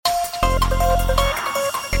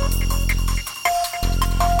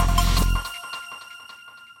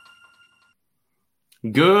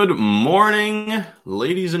Good morning,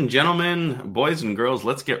 ladies and gentlemen, boys and girls.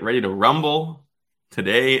 Let's get ready to rumble.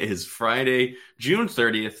 Today is Friday, June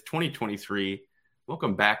 30th, 2023.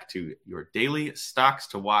 Welcome back to your daily stocks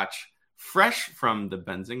to watch, fresh from the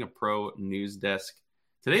Benzinga Pro news desk.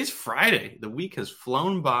 Today's Friday. The week has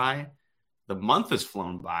flown by. The month has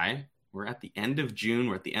flown by. We're at the end of June.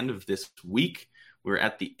 We're at the end of this week. We're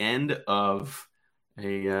at the end of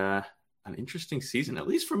an interesting season. At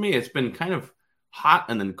least for me, it's been kind of hot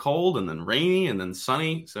and then cold and then rainy and then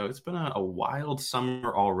sunny. So it's been a wild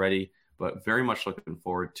summer already, but very much looking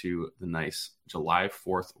forward to the nice July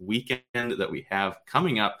 4th weekend that we have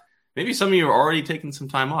coming up. Maybe some of you are already taking some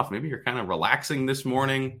time off. Maybe you're kind of relaxing this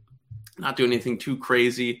morning, not doing anything too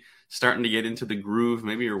crazy, starting to get into the groove.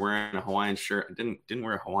 Maybe you're wearing a Hawaiian shirt. I didn't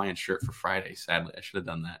wear a Hawaiian shirt for Friday, sadly. I should have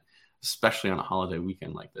done that, especially on a holiday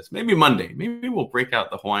weekend like this. Maybe Monday. Maybe we'll break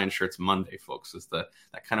out the Hawaiian shirts Monday, folks. It's that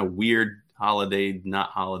kind of weird holiday, not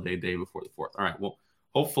holiday day before the 4th. All right, well,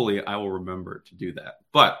 hopefully I will remember to do that.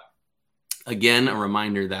 But again, a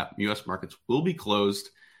reminder that U.S. markets will be closed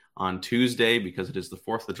on Tuesday because it is the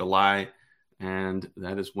 4th of July, and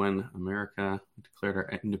that is when America declared our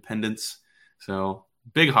independence. So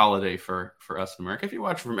big holiday for us in America. If you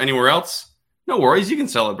watch from anywhere else, no worries. You can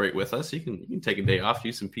celebrate with us. You can take a day off,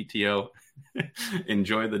 use some PTO,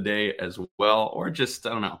 enjoy the day as well, or just, I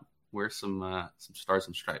don't know, wear some stars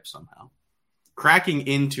and stripes somehow. Cracking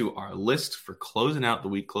into our list for closing out the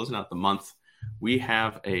week, closing out the month, we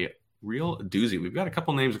have a real doozy. We've got a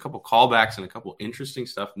couple names, a couple callbacks, and a couple interesting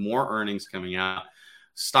stuff, more earnings coming out.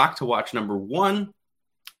 Stock to watch number one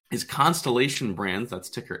is Constellation Brands. That's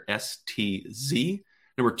ticker STZ.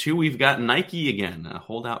 Number two, we've got Nike again, a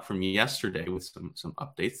holdout from yesterday with some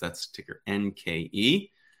updates. That's ticker NKE.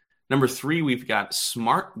 Number three, we've got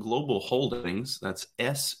Smart Global Holdings. That's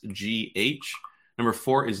SGH. Number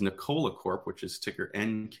four is Nikola Corp, which is ticker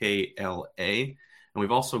NKLA. And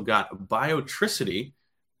we've also got Biotricity,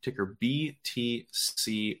 ticker BTCY.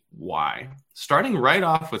 Starting right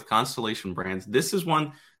off with Constellation Brands, this is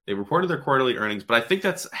one. They reported their quarterly earnings, but I think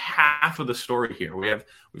that's half of the story here. We have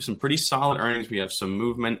some pretty solid earnings. We have some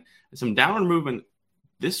movement, some downward movement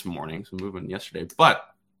this morning, some movement yesterday. But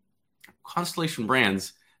Constellation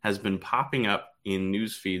Brands has been popping up in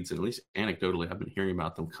news feeds, and at least anecdotally, I've been hearing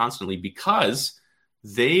about them constantly because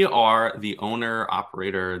they are the owner,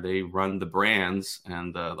 operator. They run the brands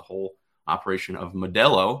and the whole operation of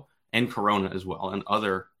Modelo and Corona as well, and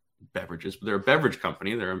other beverages. But they're a beverage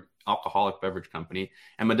company. They're an alcoholic beverage company.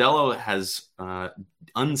 And Modelo has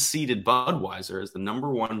unseated Budweiser as the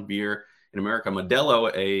number one beer in America.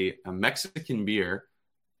 Modelo, a Mexican beer,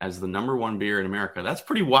 as the number one beer in America. That's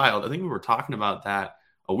pretty wild. I think we were talking about that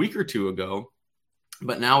a week or two ago.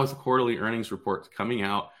 But now with the quarterly earnings report coming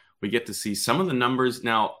out, we get to see some of the numbers.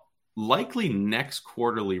 Now, likely next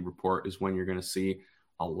quarterly report is when you're going to see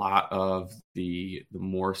a lot of the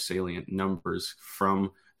more salient numbers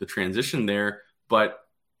from the transition there. But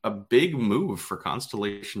a big move for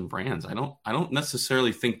Constellation Brands. I don't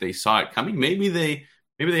necessarily think they saw it coming. Maybe they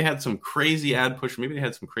had some crazy ad push. Maybe they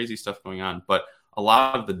had some crazy stuff going on. But a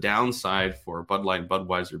lot of the downside for Bud Light and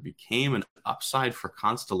Budweiser became an upside for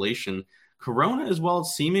Constellation. Corona as well,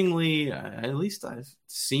 seemingly, at least I've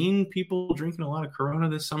seen people drinking a lot of Corona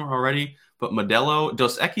this summer already. But Modelo,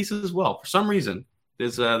 Dos Equis as well. For some reason,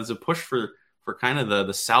 there's a push for kind of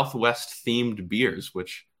the Southwest themed beers,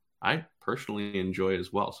 which I personally enjoy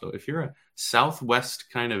as well. So if you're a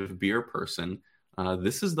Southwest kind of beer person,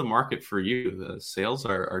 this is the market for you. The sales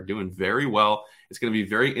are doing very well. It's going to be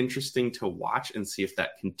very interesting to watch and see if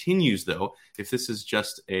that continues, though. If this is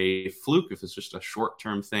just a fluke, if it's just a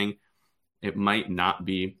short-term thing, it might not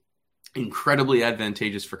be incredibly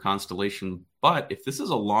advantageous for Constellation. But if this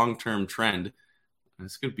is a long-term trend,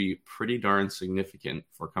 this could be pretty darn significant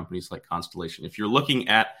for companies like Constellation. If you're looking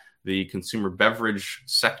at the consumer beverage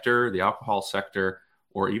sector, the alcohol sector,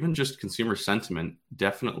 or even just consumer sentiment,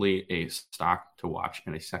 definitely a stock to watch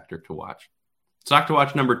and a sector to watch. Stock to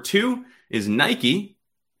watch number two is Nike.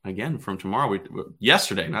 Again, from tomorrow,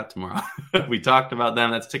 yesterday, not tomorrow. We talked about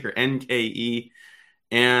them. That's ticker NKE.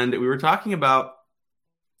 And we were talking about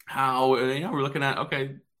how, we're looking at,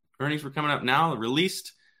 okay, earnings were coming up now,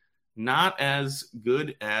 released, not as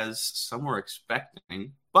good as some were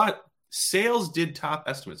expecting, but sales did top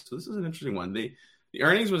estimates. So this is an interesting one. The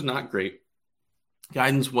earnings was not great.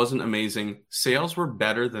 Guidance wasn't amazing. Sales were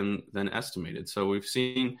better than estimated. So we've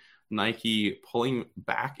seen Nike pulling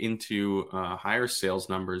back into higher sales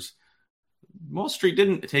numbers. Wall Street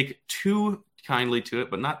didn't take too kindly to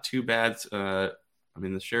it, but not too bad.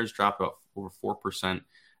 The shares dropped about over 4%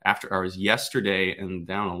 after hours yesterday and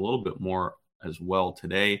down a little bit more as well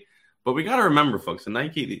today. But we got to remember, folks, the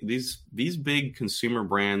Nike, these big consumer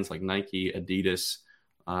brands like Nike, Adidas,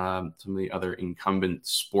 some of the other incumbent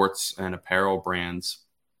sports and apparel brands,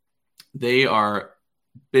 they are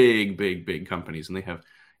big companies, and they have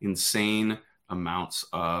insane amounts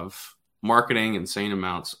of marketing, insane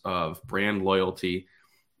amounts of brand loyalty.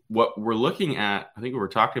 What we're looking at, I think we were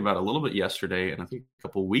talking about a little bit yesterday, and I think a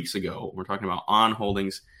couple of weeks ago, we're talking about On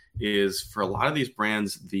Holdings, is for a lot of these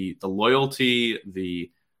brands, the loyalty,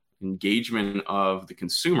 the engagement of the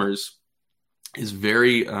consumers is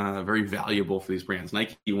very valuable for these brands.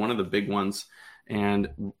 Nike, one of the big ones.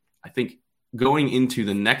 And I think going into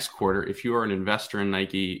the next quarter, if you are an investor in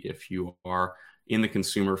Nike, if you are in the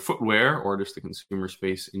consumer footwear or just the consumer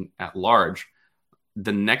space at large,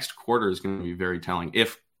 the next quarter is going to be very telling.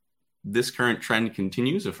 If this current trend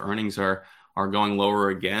continues, if earnings are going lower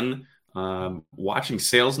again, watching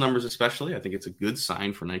sales numbers especially, I think it's a good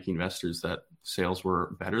sign for Nike investors that sales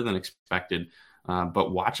were better than expected.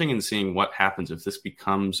 But watching and seeing what happens if this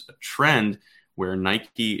becomes a trend where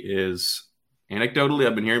Nike is, anecdotally,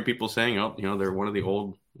 I've been hearing people saying, they're one of the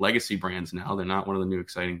old legacy brands now. They're not one of the new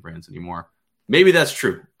exciting brands anymore. Maybe that's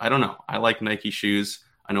true. I don't know. I like Nike shoes.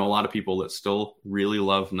 I know a lot of people that still really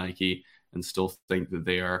love Nike and still think that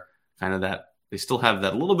they are kind of that, they still have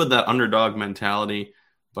that little bit of that underdog mentality.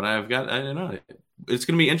 But I don't know. It's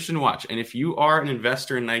going to be interesting to watch. And if you are an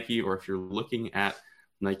investor in Nike, or if you're looking at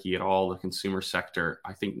Nike at all, the consumer sector,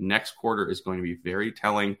 I think next quarter is going to be very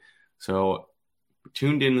telling. So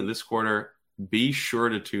tuned in this quarter, be sure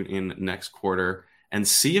to tune in next quarter and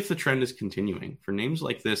see if the trend is continuing. For names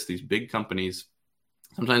like this, these big companies,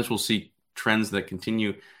 sometimes we'll see trends that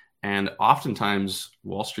continue. And oftentimes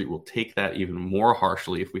Wall Street will take that even more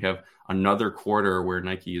harshly if we have another quarter where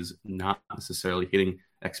Nike is not necessarily hitting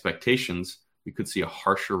expectations. We could see a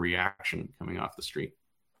harsher reaction coming off the street.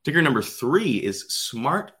 Ticker number 3 is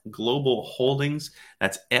Smart Global Holdings.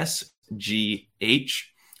 That's SGH.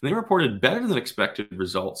 And they reported better than expected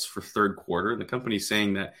results for third quarter. The company is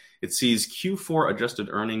saying that it sees Q4 adjusted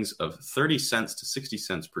earnings of 30 cents to 60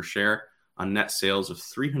 cents per share on net sales of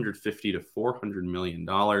 $350 to $400 million,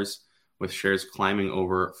 with shares climbing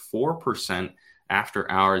over 4% after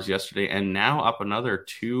hours yesterday, and now up another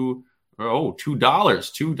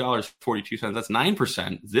 $2.42. That's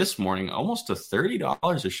 9% this morning, almost to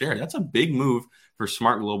 $30 a share. That's a big move for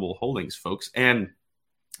Smart Global Holdings, folks. And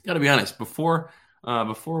got to be honest, before we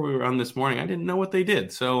were on this morning, I didn't know what they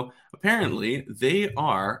did. So apparently they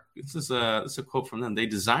are, this is a quote from them, they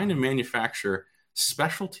design and manufacture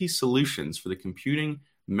specialty solutions for the computing,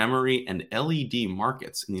 memory, and LED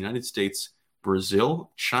markets in the United States,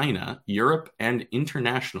 Brazil, China, Europe, and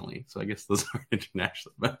internationally. So I guess those are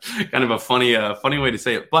international, but kind of a funny way to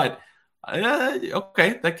say it. But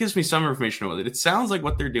okay, that gives me some information about it. It sounds like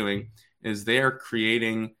what they're doing is they are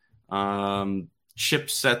creating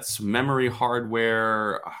chipsets, memory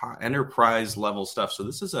hardware, enterprise level stuff. So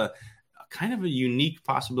this is a kind of a unique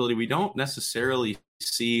possibility. We don't necessarily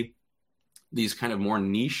see these kind of more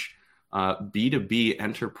niche B2B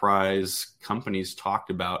enterprise companies talked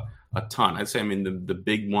about a ton. I'd say, the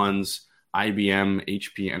big ones, IBM,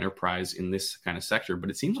 HP Enterprise in this kind of sector, but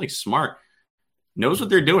it seems like Smart knows what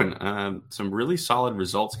they're doing. Some really solid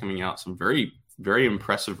results coming out, some very, very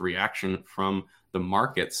impressive reaction from the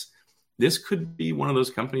markets. This could be one of those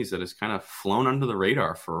companies that has kind of flown under the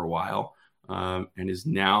radar for a while and is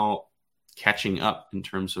now catching up in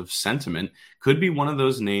terms of sentiment. Could be one of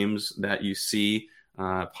those names that you see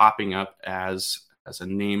popping up as a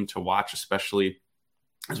name to watch, especially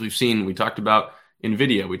as we've seen. We talked about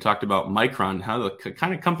NVIDIA, we talked about Micron, how the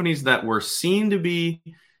kind of companies that were seen to be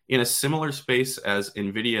in a similar space as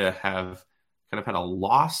NVIDIA have kind of had a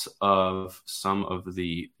loss of some of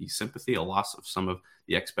the sympathy, a loss of some of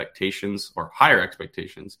the expectations, or higher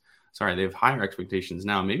expectations. Sorry, they have higher expectations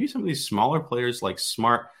now. Maybe some of these smaller players like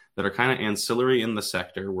Smart that are kind of ancillary in the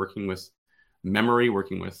sector, working with memory,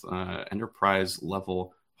 working with enterprise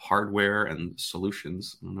level hardware and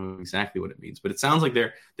solutions. I don't know exactly what it means, but it sounds like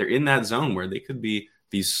they're in that zone where they could be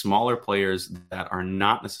these smaller players that are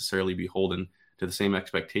not necessarily beholden to the same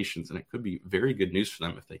expectations. And it could be very good news for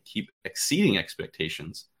them if they keep exceeding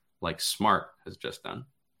expectations like Smart has just done.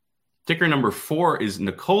 Ticker number 4 is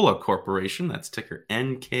Nikola Corporation. That's ticker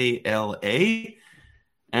NKLA.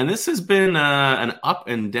 And this has been an up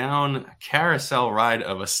and down carousel ride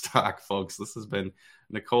of a stock, folks. This has been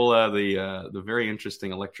Nikola, the very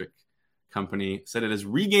interesting electric company, said it has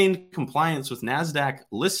regained compliance with NASDAQ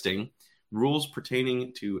listing rules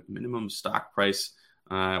pertaining to minimum stock price,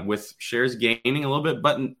 with shares gaining a little bit,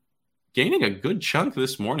 but gaining a good chunk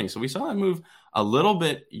this morning. So we saw that move a little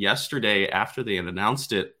bit yesterday after they had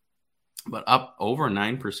announced it. but up over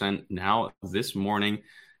 9% now this morning.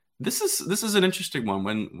 This is an interesting one.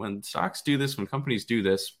 When stocks do this, when companies do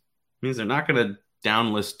this, it means they're not going to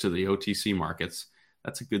downlist to the OTC markets.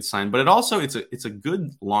 That's a good sign. But it's a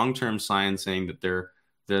good long-term sign saying that they're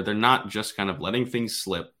not just kind of letting things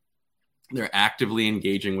slip. They're actively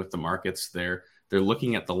engaging with the markets. They're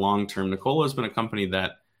looking at the long term. Nikola has been a company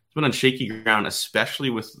that has been on shaky ground, especially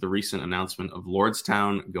with the recent announcement of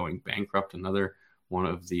Lordstown going bankrupt, another one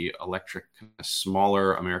of the electric,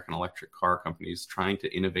 smaller American electric car companies trying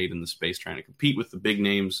to innovate in the space, trying to compete with the big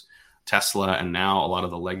names, Tesla, and now a lot of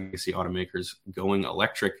the legacy automakers going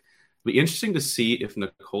electric. It'll be interesting to see if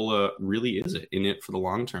Nikola really is in it for the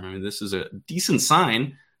long term. I mean, this is a decent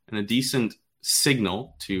sign and a decent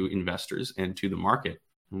signal to investors and to the market.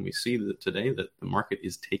 And we see that today that the market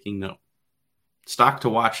is taking note. Stock to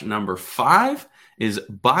watch number 5 is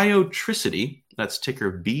Biotricity. That's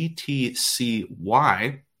ticker BTCY.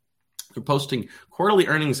 They're posting quarterly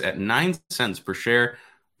earnings at 9 cents per share,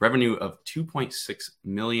 revenue of $2.6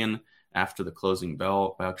 million after the closing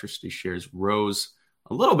bell. Biotricity shares rose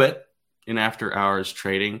a little bit in after hours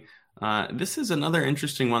trading. This is another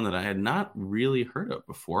interesting one that I had not really heard of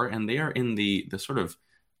before, and they are in the sort of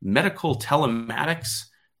medical telematics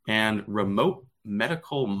and remote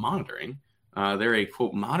medical monitoring. They're a,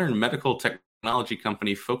 quote, modern medical technology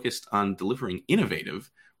company focused on delivering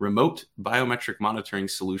innovative remote biometric monitoring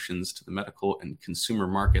solutions to the medical and consumer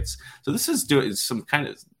markets. So this is doing some kind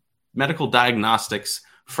of medical diagnostics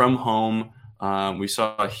from home. We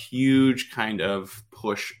saw a huge kind of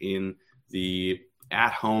push in the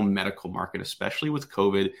at-home medical market, especially with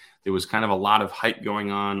COVID. There was kind of a lot of hype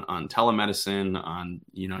going on telemedicine, on,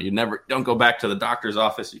 you don't go back to the doctor's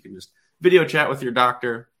office. You can just video chat with your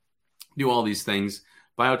doctor, do all these things.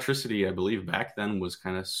 Biotricity, I believe back then, was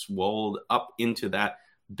kind of swolled up into that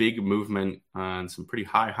big movement and some pretty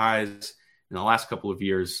high highs in the last couple of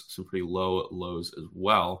years, some pretty low lows as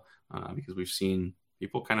well, because we've seen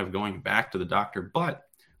people kind of going back to the doctor. But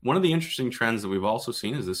one of the interesting trends that we've also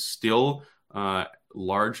seen is this still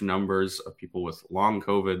large numbers of people with long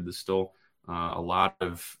COVID. There's still a lot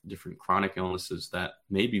of different chronic illnesses that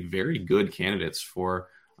may be very good candidates for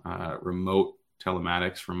remote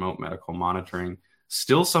telematics, remote medical monitoring.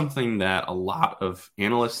 Still something that a lot of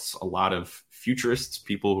analysts, a lot of futurists,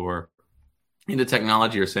 people who are into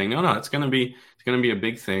technology are saying, no, it's going to be a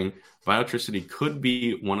big thing. Biotricity could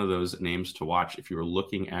be one of those names to watch if you were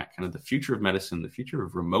looking at kind of the future of medicine, the future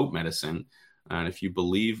of remote medicine. And if you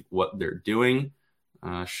believe what they're doing,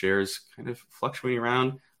 shares kind of fluctuating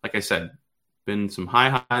around. Like I said, been some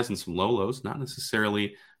high highs and some low lows, not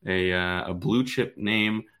necessarily a blue chip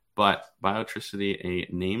name, but Biotricity, a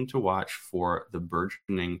name to watch for the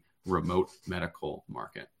burgeoning remote medical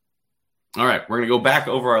market. All right, we're going to go back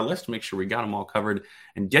over our list, make sure we got them all covered,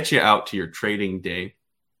 and get you out to your trading day.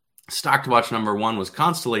 Stock to watch number 1 was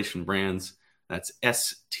Constellation Brands. That's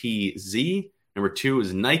STZ. Number 2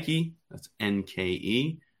 is Nike. That's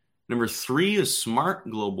NKE. Number 3 is Smart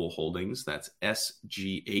Global Holdings. That's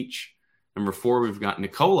SGH. Number 4, we've got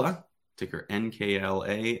Nikola, ticker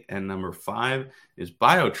NKLA. And number 5 is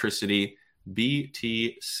Biotricity,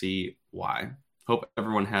 BTCY. Hope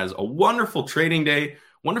everyone has a wonderful trading day,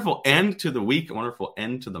 wonderful end to the week, a wonderful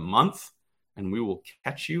end to the month, and we will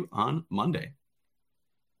catch you on Monday.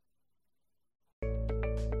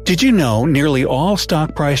 Did you know nearly all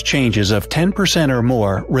stock price changes of 10% or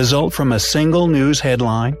more result from a single news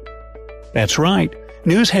headline? That's right.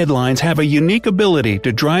 News headlines have a unique ability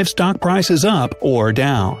to drive stock prices up or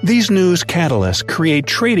down. These news catalysts create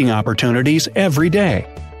trading opportunities every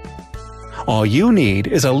day. All you need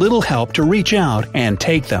is a little help to reach out and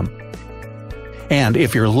take them. And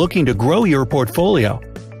if you're looking to grow your portfolio,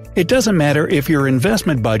 it doesn't matter if your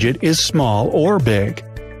investment budget is small or big.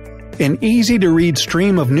 An easy-to-read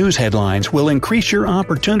stream of news headlines will increase your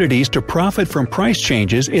opportunities to profit from price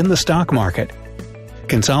changes in the stock market,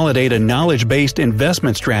 consolidate a knowledge-based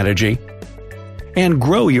investment strategy, and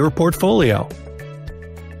grow your portfolio.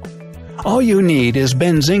 All you need is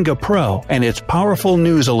Benzinga Pro and its powerful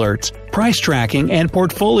news alerts, price tracking, and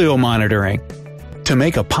portfolio monitoring to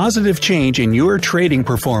make a positive change in your trading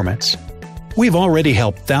performance. We've already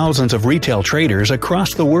helped thousands of retail traders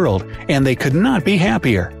across the world, and they could not be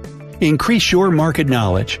happier. Increase your market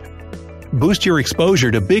knowledge, boost your exposure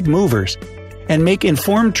to big movers, and make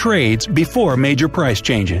informed trades before major price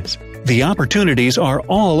changes. The opportunities are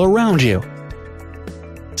all around you.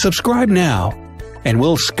 Subscribe now, and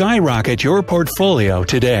we'll skyrocket your portfolio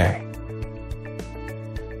today.